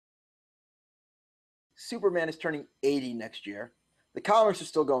Superman is turning 80 next year. The comics are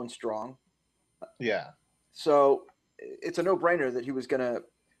still going strong. Yeah. So it's a no-brainer that he was going to,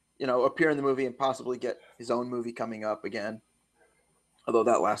 appear in the movie and possibly get his own movie coming up again. Although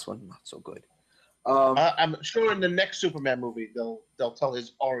that last one, not so good. I'm sure in the next Superman movie they'll tell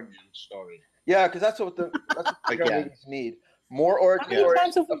his origin story. Yeah, because that's what the movies need. More origin How many stories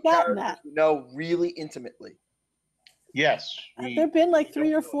times have we of gotten characters that? we know really intimately. Yes. Have there been like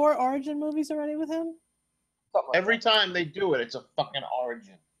 3 or 4 origin movies already with him? Every time they do it, it's a fucking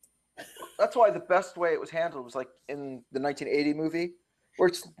origin. That's why the best way it was handled was like in the 1980 movie, where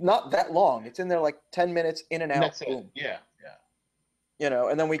it's not that long. It's in there like 10 minutes in and out. That's boom. it. Yeah.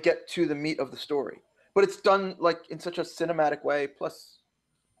 And then we get to the meat of the story. But it's done like in such a cinematic way. Plus,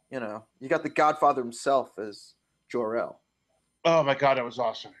 you got the Godfather himself as Jor-El. Oh my God, that was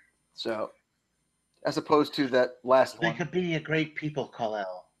awesome. So, as opposed to that last They one. could be a great people,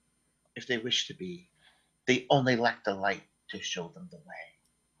 Kal-El, if they wish to be. They only lack the light to show them the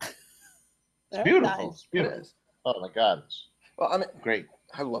way. It's beautiful. Nice. It's beautiful. It is. Oh my God, it's Well, great.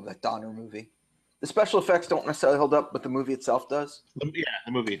 I love that Donner movie. The special effects don't necessarily hold up, but the movie itself does. Yeah,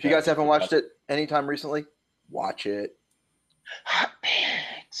 the movie. If you guys haven't watched it anytime recently, watch it. Hot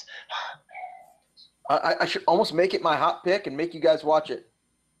pants. I should almost make it my hot pick and make you guys watch it.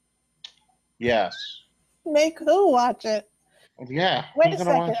 Yes. Make who watch it? Yeah. Wait a who's gonna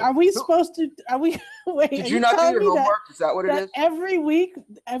second. watch it? Are we supposed to? Are we? Wait. Did are you not do telling your me homework? Is that what it that is? every week,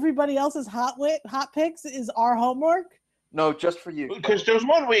 everybody else's hot picks is our homework? No, just for you. Because there was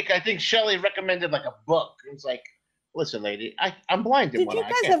one week I think Shelley recommended like a book. It was like, listen, lady, I'm blinded. Did you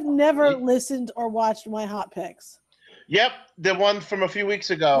guys have never listened or watched my hot picks? Yep, the one from a few weeks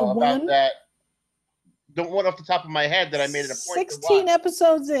ago The about one? that. The one off the top of my head that I made it a point 16 to watch.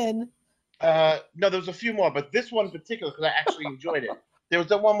 episodes in. No, there was a few more, but this one in particular because I actually enjoyed it. There was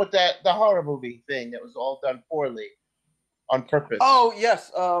the one with the horror movie thing that was all done poorly, on purpose. Oh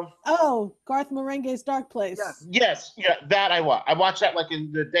yes. Oh, Garth Marenghi's Dark Place. Yes. Yes, that I watched. I watched that like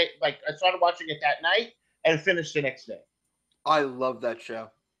in the day. Like I started watching it that night and finished the next day. I love that show.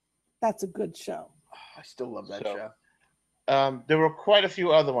 That's a good show. I still love that So, show. There were quite a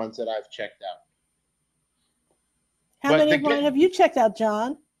few other ones that I've checked out. How But many the of mine good- have you checked out,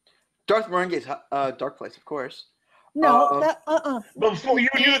 John? Darth Marenghi's Dark Place, of course. No, Before you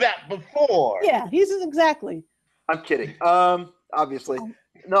knew that before. Yeah, he's exactly. I'm kidding. Obviously.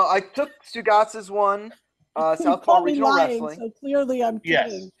 No, I took Stugatz's one, You Southpaw caught me Regional lying, Wrestling. so clearly I'm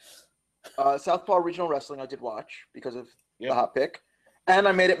Yes. kidding. Southpaw Regional Wrestling I did watch because of Yep. the hot pick. And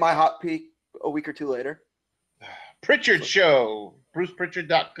I made it my hot pick a week or two later. Pritchard Show,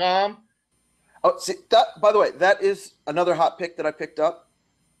 BrucePritchard.com. Oh, see, that, by the way, that is another hot pick that I picked up.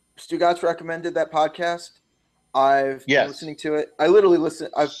 Stugatz recommended that podcast. I've been listening to it. I've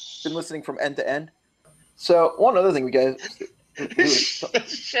been listening from end to end. So one other thing we guys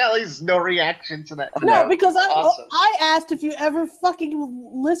Shelley's no reaction to that. No, because Awesome. I asked if you ever fucking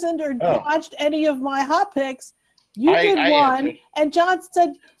listened or watched any of my hot picks. You did I one, answered. and John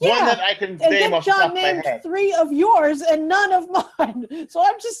said, yeah. One that I can And name then off the top John of my named head. 3 of yours and none of mine. So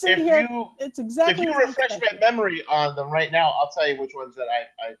I'm just sitting here. It's exactly If you what I'm refresh saying. my memory on them right now, I'll tell you which ones that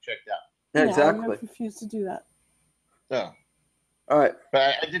I checked out. Yeah, No, exactly. I refuse to do that. So, all right.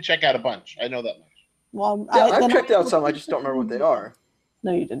 but I did check out a bunch. I know that much. Well, Yeah, I've then checked out some. I just don't remember what they are.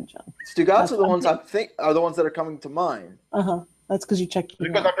 No, you didn't, John. Stugatz are the ones are the ones that are coming to mind. That's because you checked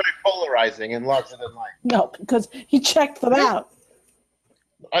them Because out. I'm very polarizing and larger than life. No, because he checked them out.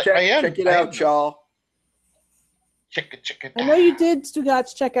 I am. Check it I out, am. y'all. Check it. I know you did,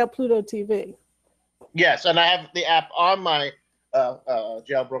 Stugatz, check out Pluto TV. Yes, and I have the app on my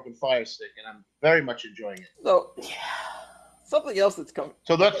jailbroken Fire Stick, and I'm very much enjoying it. So, something else that's coming.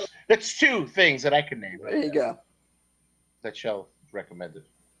 So that's 2 things that I can name. There you go. That Shell recommended.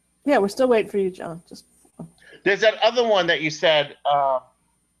 Yeah, we're still waiting for you, John. There's that other one that you said.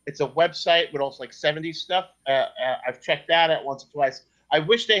 It's a website with also like 70s stuff. I've checked that out once or twice. I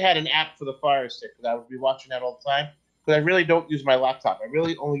wish they had an app for the Fire Stick because I would be watching that all the time. Because I really don't use my laptop. I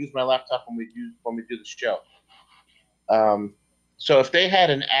really only use my laptop when we do the show. So if they had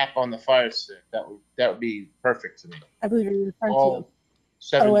an app on the Fire Stick, that would be perfect to me. I believe you're referring All to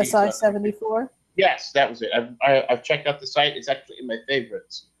 70s OSI stuff. 74. Yes, that was it. I've checked out the site. It's actually in my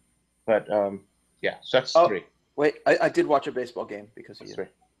favorites. But yeah, so that's 3. Wait, I did watch a baseball game because of you. 3.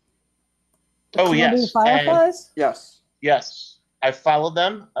 Oh yes, Fireflies? Yes. I followed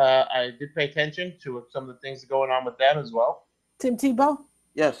them. I did pay attention to some of the things going on with them as well. Tim Tebow?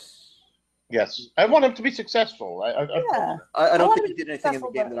 Yes. I want him to be successful. I don't think he did anything in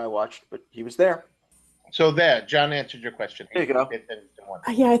the game that I watched, but he was there. So there, John answered your question. There you go.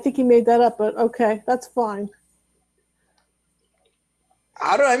 Yeah, I think he made that up, but okay, that's fine.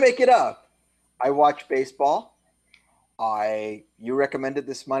 How did I make it up? I watch baseball. You recommended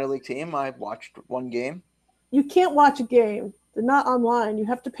this minor league team. I watched one game. You can't watch a game. They're not online. You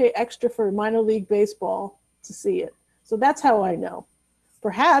have to pay extra for minor league baseball to see it. So that's how I know.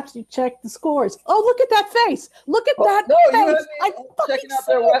 Perhaps you check the scores. Oh, look at that face. Look at that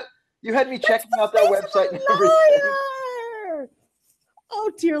face. You had me checking out their website and everything. Liar!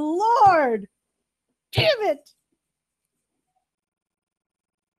 Oh, dear Lord. Damn it.